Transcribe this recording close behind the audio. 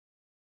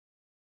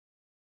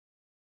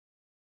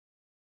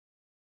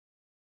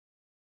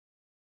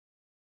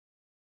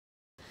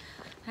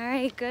All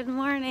right, good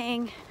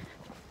morning.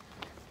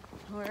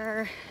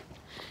 We're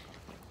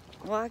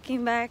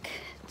walking back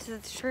to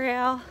the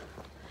trail.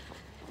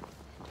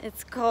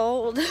 It's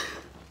cold.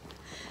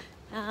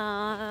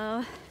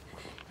 And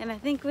I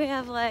think we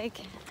have like,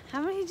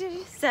 how many did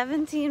you?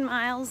 17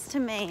 miles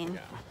to Maine.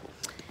 Yeah.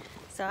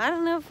 So I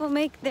don't know if we'll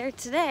make it there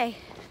today,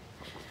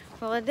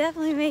 but we'll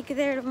definitely make it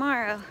there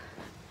tomorrow.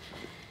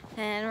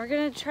 And we're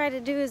gonna try to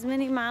do as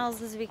many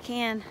miles as we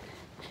can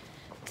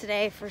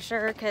today for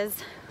sure, because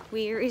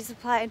we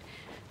resupplied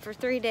for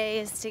 3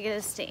 days to get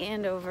us to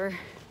Andover.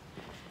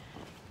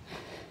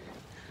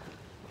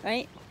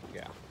 Right?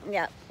 Yeah.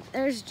 Yeah,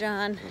 there's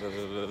John.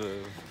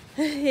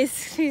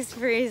 He's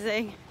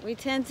freezing. We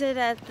tented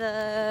at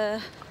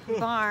the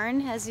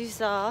barn, as you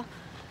saw.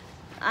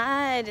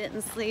 I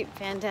didn't sleep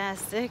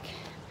fantastic.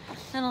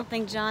 I don't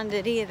think John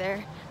did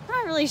either.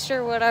 Not really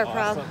sure what our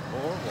problem.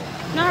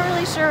 Horrible. Not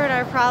really sure what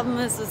our problem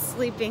is with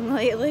sleeping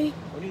lately.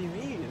 What do you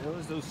mean? There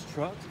was those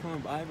trucks coming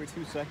by every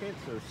 2 seconds,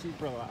 or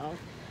super loud,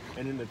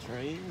 and then the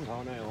trains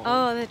all night long.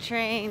 Oh, the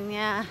train,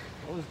 yeah.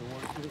 That was the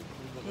one too.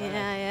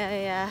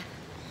 Yeah.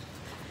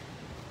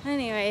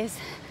 Anyways,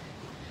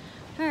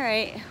 all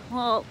right.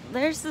 Well,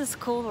 there's this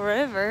cool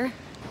river.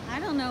 I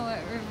don't know what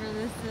river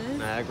this is.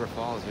 Niagara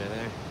Falls right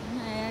there.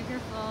 Niagara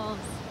Falls.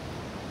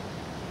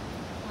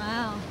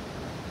 Wow.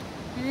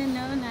 I didn't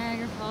know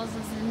Niagara Falls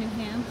was in New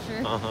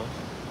Hampshire. Uh-huh.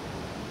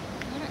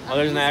 What Oh,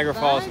 there's these Niagara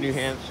Falls, New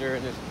bugs? Hampshire,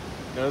 and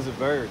those are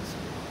birds.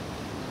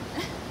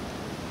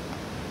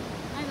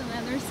 I don't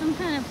know. There's some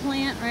kind of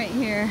plant right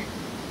here.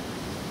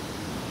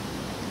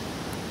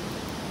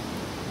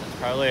 It's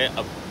probably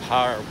a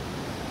power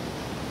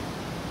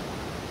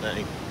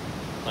thing,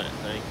 plant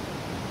thing.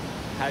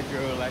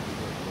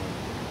 Hydroelectric.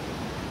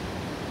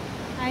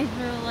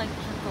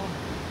 Hydroelectrical.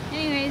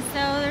 Anyways,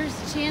 so there's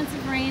a chance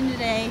of rain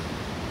today.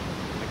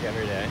 Like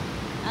every day.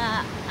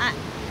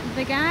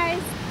 The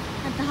guys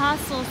at the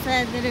hostel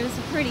said that it was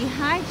a pretty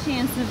high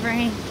chance of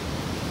rain,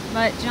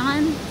 but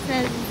John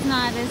says it's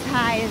not as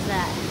high as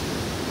that.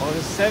 Well,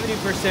 there's a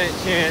 70%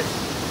 chance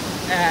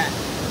at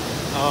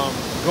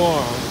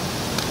Gorham.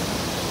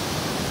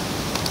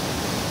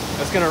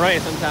 It's gonna rain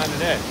sometime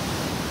today.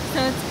 So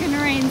it's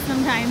gonna rain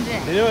sometime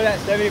today. You know what that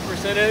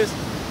 70% is?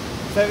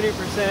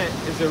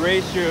 70% is the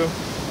ratio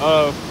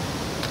of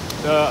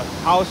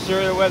how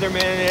sure the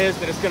weatherman is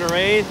that it's gonna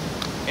rain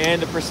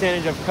and the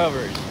percentage of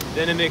coverage.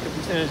 Then they make a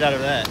percentage out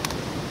of that.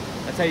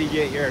 That's how you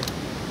get your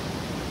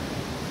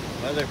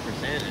weather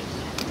percentage.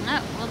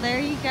 Oh, well, there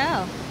you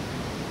go.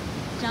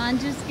 John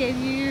just gave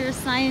you your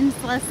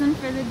science lesson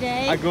for the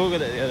day. I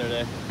Googled it the other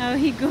day. Oh,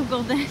 he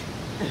Googled it.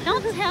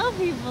 Don't tell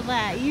people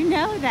that. You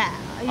know that.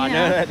 I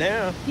know that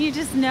now. You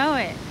just know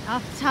it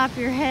off the top of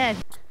your head.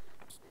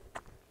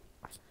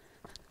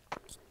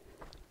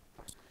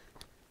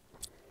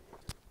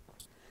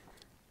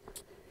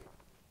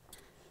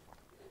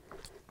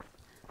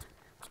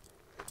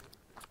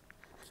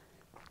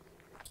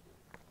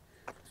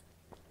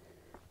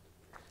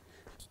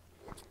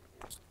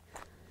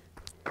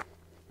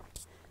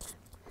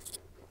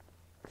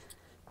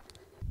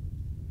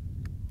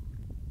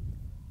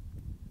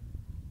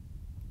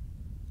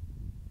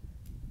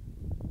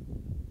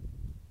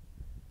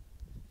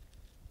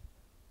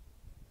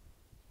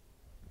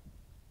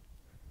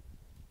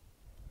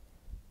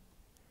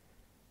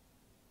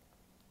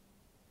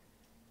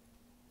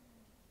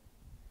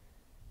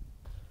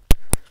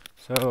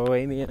 So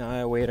Amy and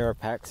I weighed our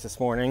packs this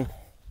morning.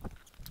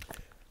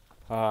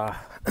 My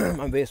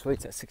base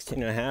weight's at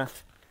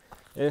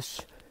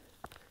 16.5-ish.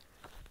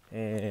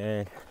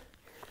 And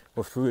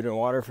with food and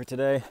water for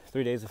today,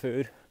 3 days of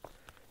food,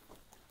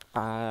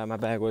 my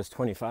bag was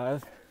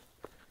 25.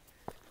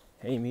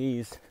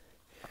 Amy's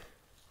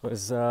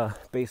was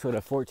base weight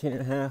of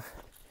 14.5.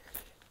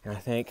 And I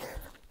think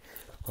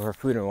with her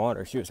food and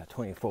water, she was at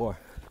 24.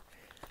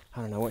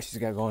 I don't know what she's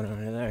got going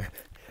on in there.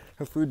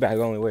 Her food bag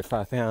only weighed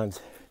 5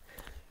 pounds.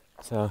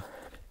 So,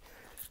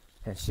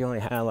 and she only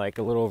had like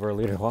a little over a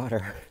liter of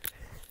water.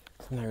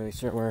 So I'm not really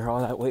sure where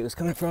all that weight was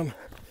coming from.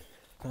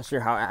 Not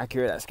sure how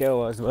accurate that scale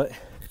was, but it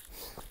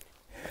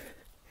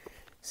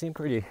seemed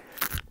pretty,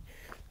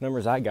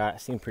 numbers I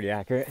got seemed pretty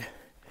accurate.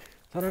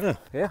 I don't know,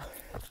 yeah.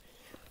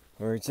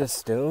 We're just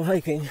still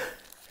hiking.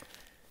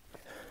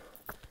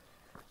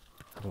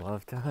 I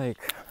love to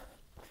hike.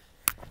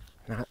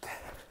 Not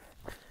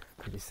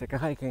pretty sick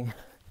of hiking.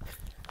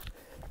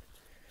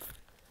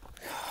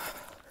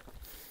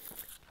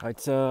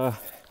 It's for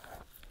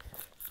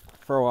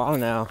a while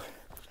now,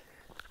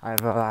 I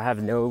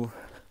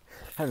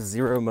have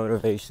zero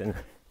motivation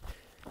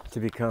to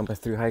become a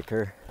thru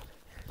hiker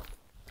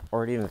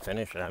or to even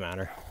finish for that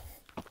matter.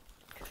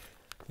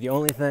 The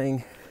only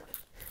thing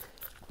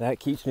that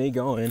keeps me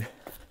going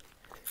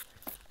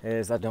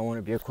is I don't want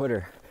to be a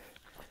quitter.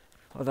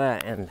 Well,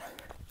 that and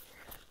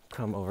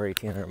come over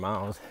 1,800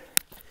 miles,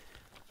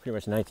 pretty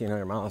much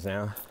 1,900 miles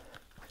now.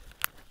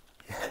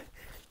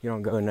 You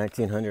don't go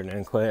 1,900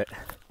 and quit.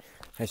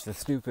 That's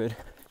just stupid.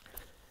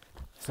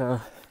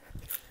 So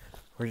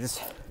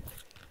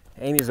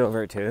Amy's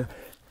over it too,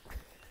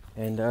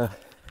 and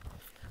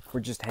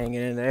we're just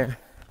hanging in there.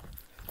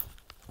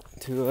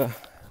 to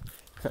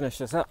finish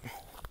this up.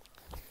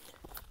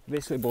 It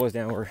basically boils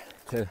down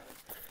to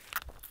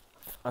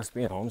us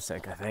being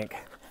homesick, I think.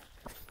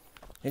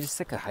 I'm just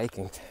sick of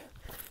hiking.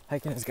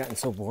 Hiking has gotten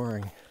so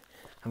boring.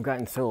 I've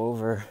gotten so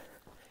over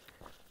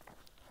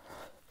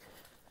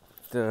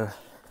the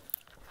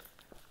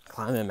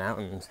climbing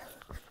mountains.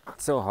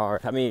 It's so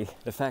hard. I mean,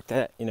 the fact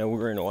that, we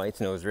were in the Whites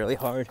and it was really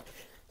hard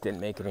didn't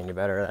make it any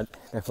better. That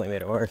definitely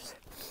made it worse.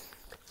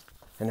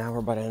 And now we're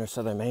about to enter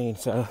southern Maine,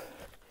 so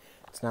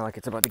it's not like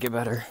it's about to get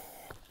better.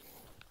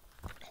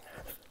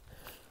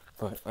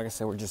 But like I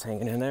said, we're just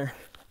hanging in there.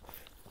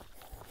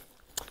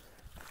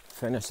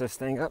 Finish this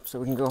thing up so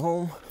we can go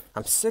home.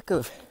 I'm sick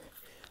of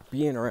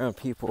being around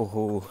people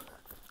who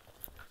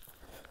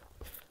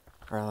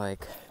are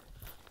like,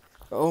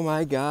 oh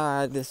my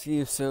God, this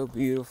view is so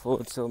beautiful,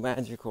 it's so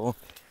magical.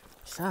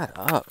 Shut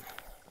up.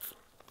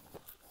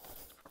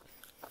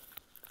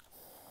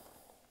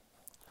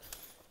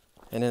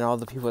 And then all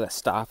the people that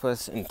stop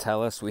us and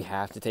tell us we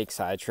have to take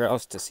side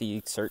trails to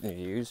see certain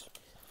views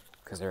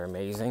because they're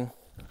amazing.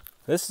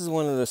 This is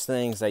one of those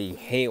things that you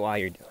hate while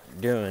you're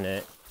doing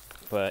it,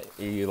 but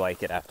you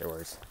like it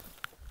afterwards.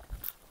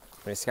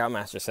 When the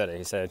Scoutmaster said it,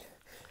 he said,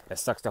 it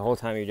sucks the whole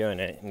time you're doing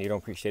it and you don't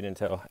appreciate it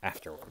until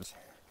afterwards.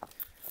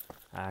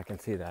 I can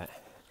see that.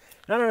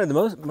 I don't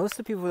know, most of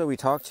the people that we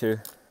talk to,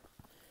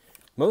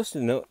 most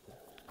of the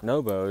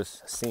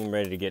Nobos seem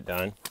ready to get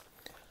done,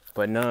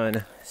 but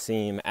none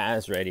seem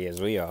as ready as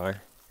we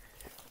are.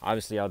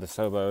 Obviously all the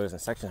Sobos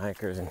and section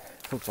hikers and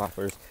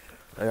flip-floppers,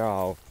 they're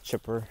all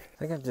chipper.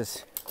 I think I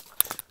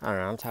don't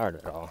know, I'm tired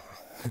of it all.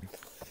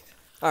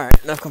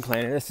 Alright, enough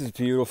complaining. This is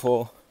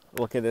beautiful.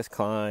 Look at this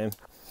climb.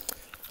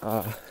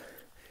 The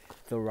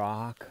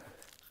rock.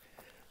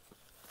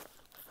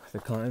 The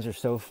climbs are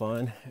so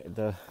fun.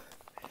 The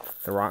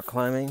rock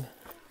climbing.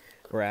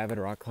 We're avid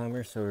rock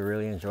climbers, so we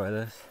really enjoy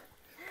this.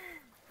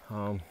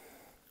 Yeah.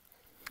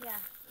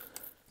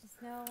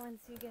 Just know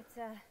once you get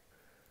to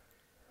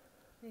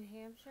New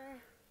Hampshire,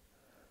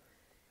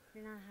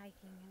 you're not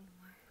hiking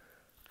anymore.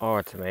 Oh,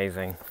 it's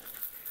amazing.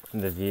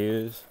 The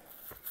views.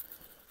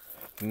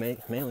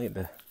 Mainly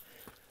the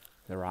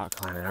rock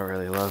climbing I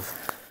really love.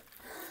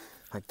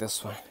 Like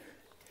this one.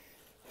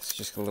 It's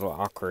just a little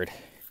awkward.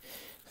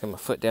 Got my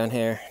foot down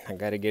here. I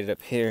gotta get it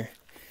up here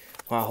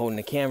while holding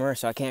the camera,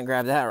 so I can't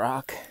grab that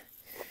rock.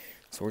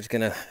 So we're just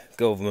gonna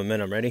go with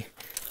momentum. Ready?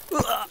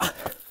 I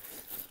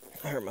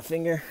hurt my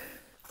finger.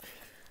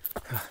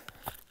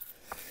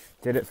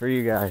 Did it for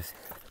you guys.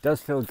 It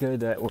does feel good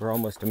that we're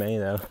almost to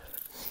Maine though.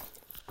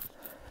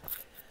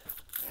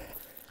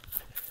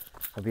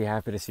 I'll be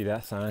happy to see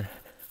that sign.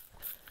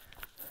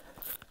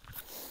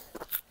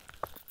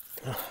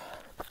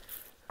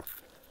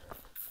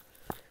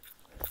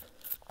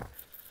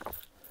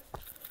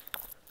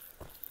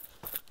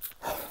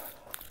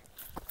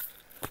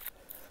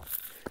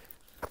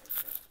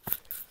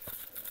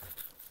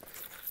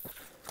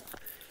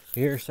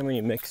 You hear so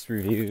many mixed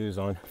reviews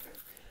on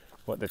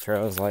what the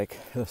trail is like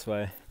this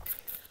way.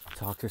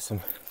 Talked to some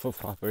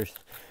flip-floppers.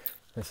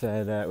 They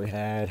said that we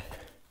had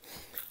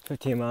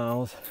 15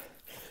 miles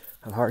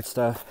of hard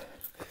stuff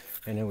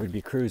and then we'd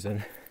be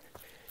cruising.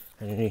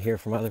 And then you hear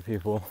from other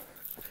people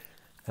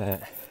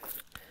that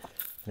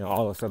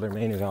all of southern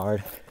Maine is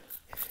hard,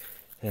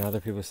 and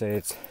other people say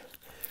it's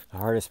the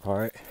hardest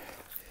part.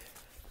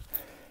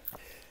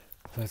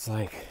 But it's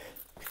like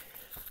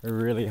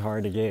really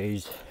hard to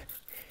gauge.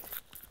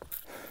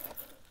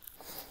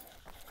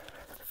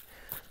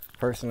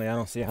 Personally, I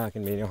don't see how it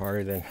can be any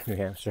harder than New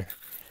Hampshire.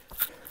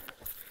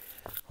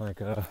 Like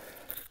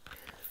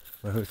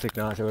Mahoosuc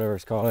Notch or whatever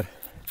it's called.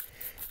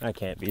 I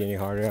can't be any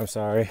harder, I'm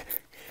sorry.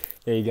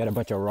 Yeah, you got a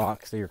bunch of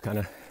rocks that you're kind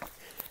of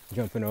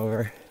jumping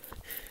over,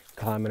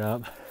 climbing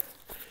up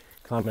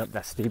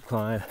that steep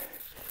climb.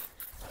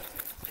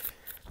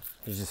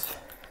 You just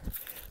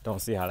don't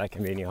see how that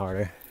can be any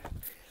harder.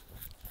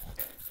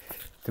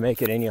 To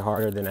make it any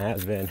harder than it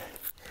has been,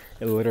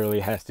 it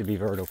literally has to be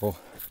vertical.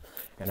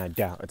 And I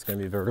doubt it's going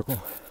to be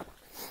vertical.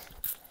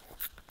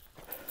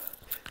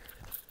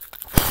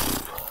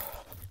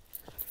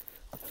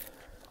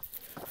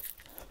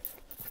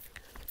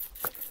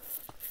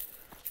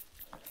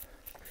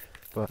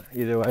 But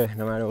either way,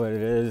 no matter what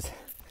it is,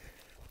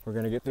 we're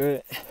going to get through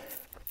it.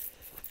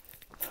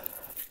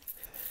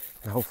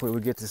 And hopefully we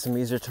get to some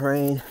easier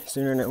terrain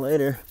sooner than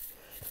later,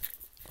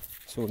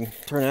 so we can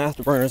turn the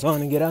afterburners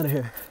on and get out of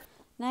here.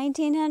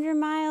 1,900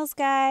 miles,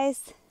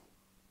 guys.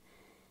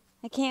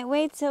 I can't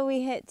wait till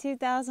we hit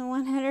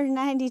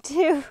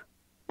 2,192.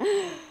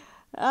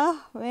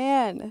 Oh,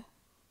 man.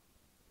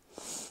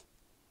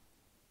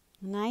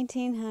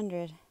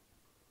 1,900.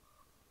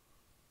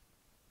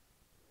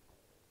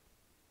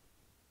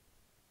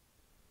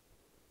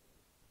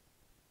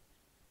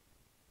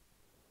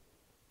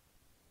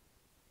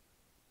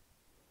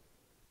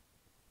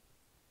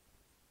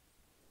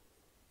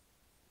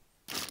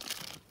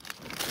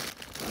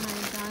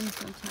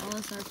 So tell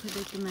us our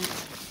predicament.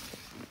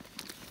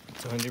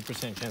 It's a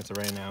 100% chance of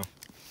rain now.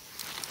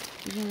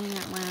 Beginning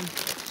at when?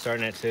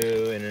 Starting at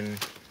 2, and then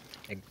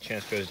a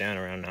chance goes down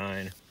around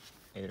 9,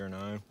 8 or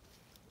 9.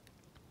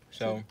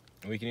 So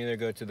we can either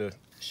go to the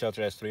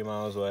shelter that's 3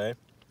 miles away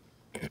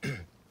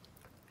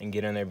and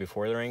get in there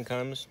before the rain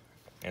comes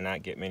and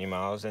not get many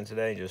miles in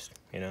today, just,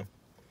 you know,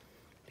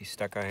 be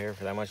stuck out here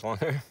for that much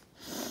longer.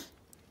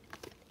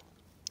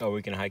 Or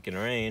we can hike in the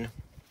rain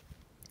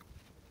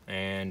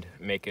and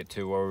make it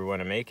to where we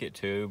want to make it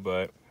to,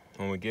 but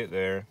when we get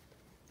there,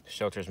 the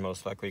shelter's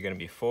most likely going to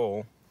be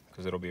full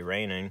because it'll be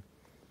raining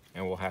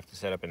and we'll have to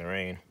set up in the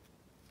rain.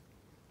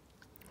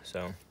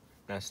 So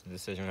that's the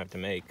decision we have to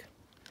make,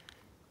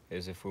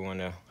 is if we want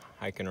to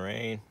hike in the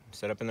rain,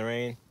 set up in the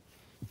rain,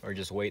 or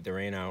just wait the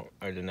rain out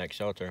at the next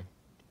shelter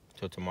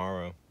till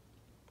tomorrow.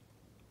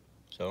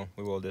 So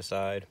we will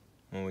decide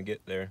when we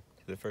get there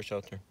to the first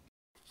shelter.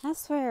 I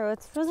swear,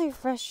 what's really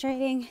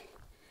frustrating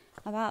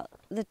about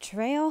the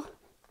trail,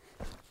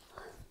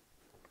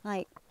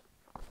 like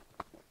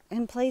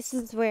in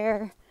places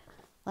where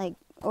like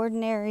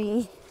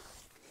ordinary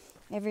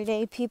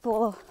everyday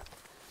people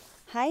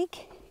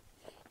hike,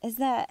 is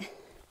that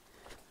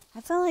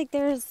I feel like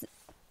there's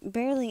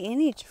barely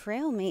any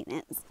trail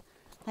maintenance.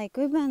 Like,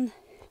 we've been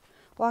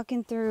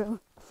walking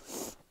through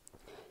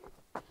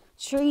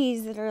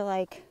trees that are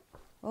like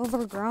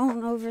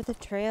overgrown over the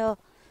trail,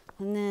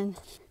 and then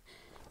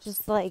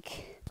just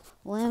like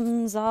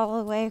limbs all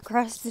the way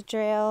across the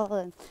trail,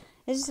 and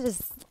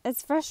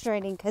it's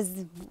frustrating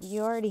because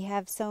you already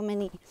have so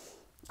many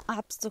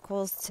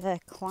obstacles to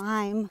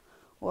climb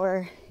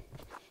or,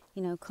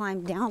 you know,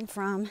 climb down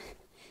from,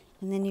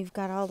 and then you've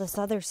got all this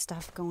other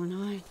stuff going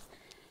on.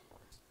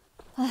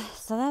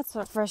 So that's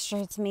what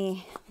frustrates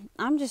me.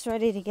 I'm just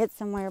ready to get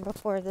somewhere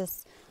before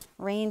this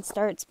rain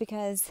starts,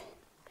 because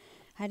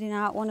I do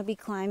not want to be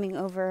climbing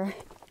over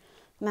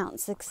Mount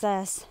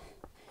Success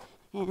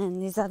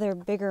and these other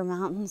bigger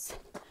mountains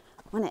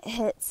when it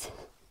hits.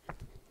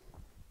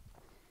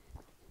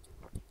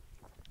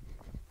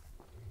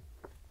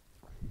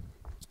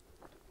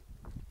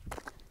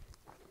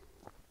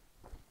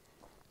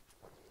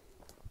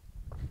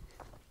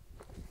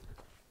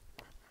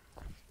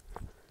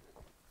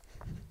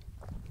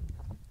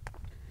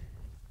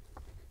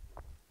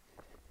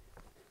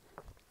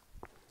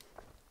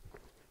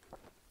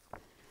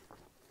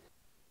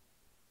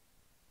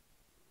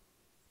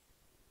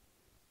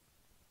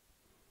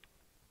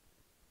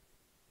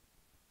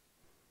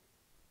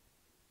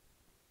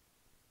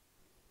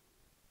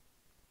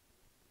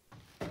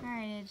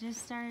 Alright, it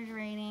just started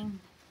raining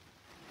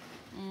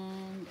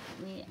and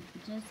we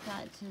just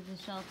got to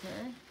the shelter,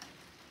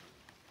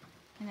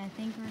 and I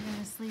think we're going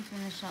to sleep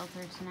in the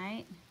shelter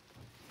tonight.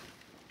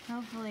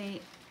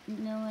 Hopefully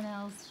no one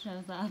else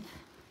shows up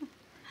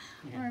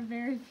or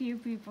very few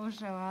people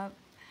show up,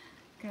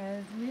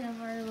 because we have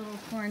our little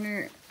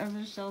corner of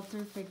the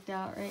shelter picked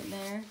out right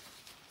there.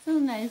 It's a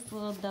nice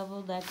little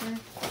double-decker.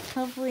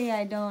 Hopefully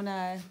I don't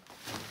I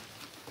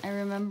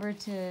remember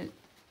to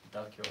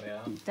Duck your way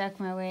out. duck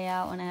my way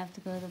out when I have to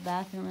go to the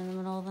bathroom in the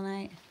middle of the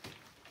night.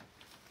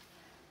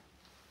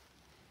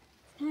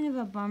 It's kind of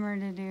a bummer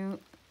to do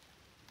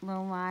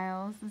low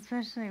miles,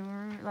 especially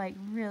we're like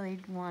really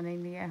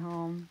wanting to get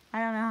home. I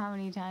don't know how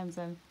many times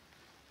I've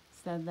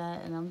said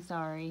that, and I'm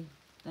sorry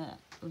that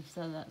we've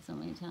said that so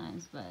many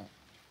times, but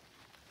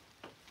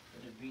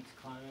it beats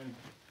climbing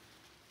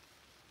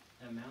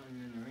that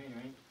mountain in the rain,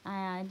 right?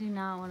 I do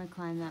not want to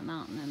climb that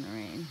mountain in the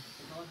rain.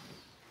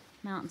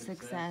 Mount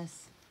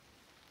Success.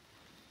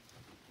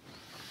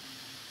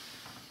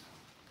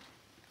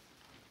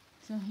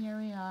 So here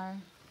we are.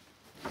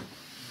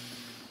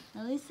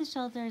 At least the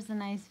shelter is a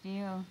nice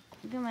view.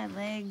 Look at my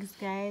legs,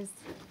 guys.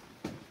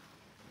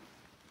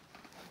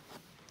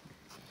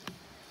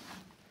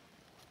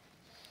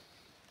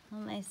 All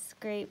my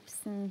scrapes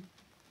and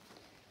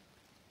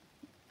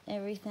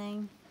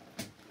everything.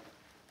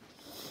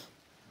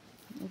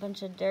 A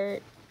bunch of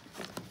dirt.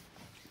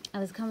 I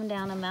was coming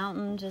down a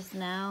mountain just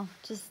now,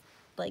 just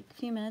like a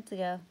few minutes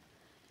ago.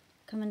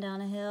 Coming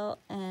down a hill,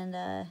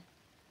 and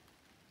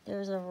there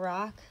was a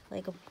rock,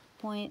 like a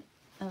point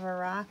of a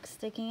rock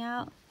sticking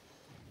out,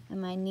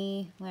 and my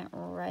knee went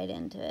right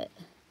into it.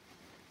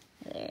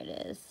 There it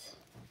is.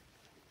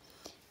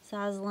 So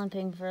I was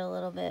limping for a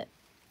little bit.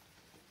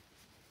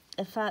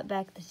 I fought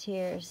back the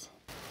tears.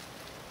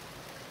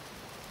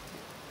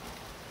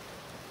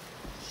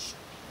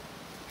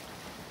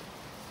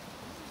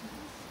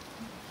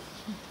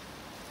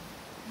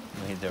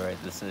 Made the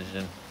right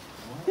decision.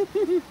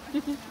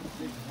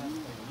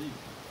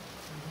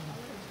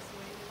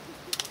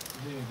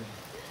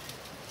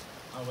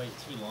 I wait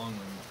too long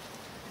when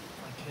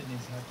my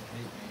kidneys have to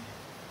hate me.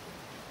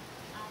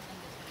 I don't think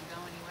it's gonna go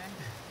anywhere.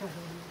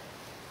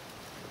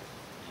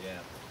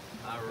 Yeah,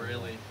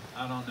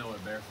 I don't know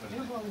what barefoot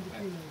and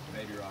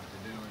Baby Rock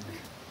are doing.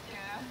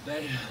 Yeah.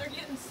 They're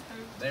getting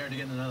soaked.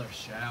 getting another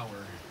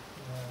shower.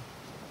 Yeah.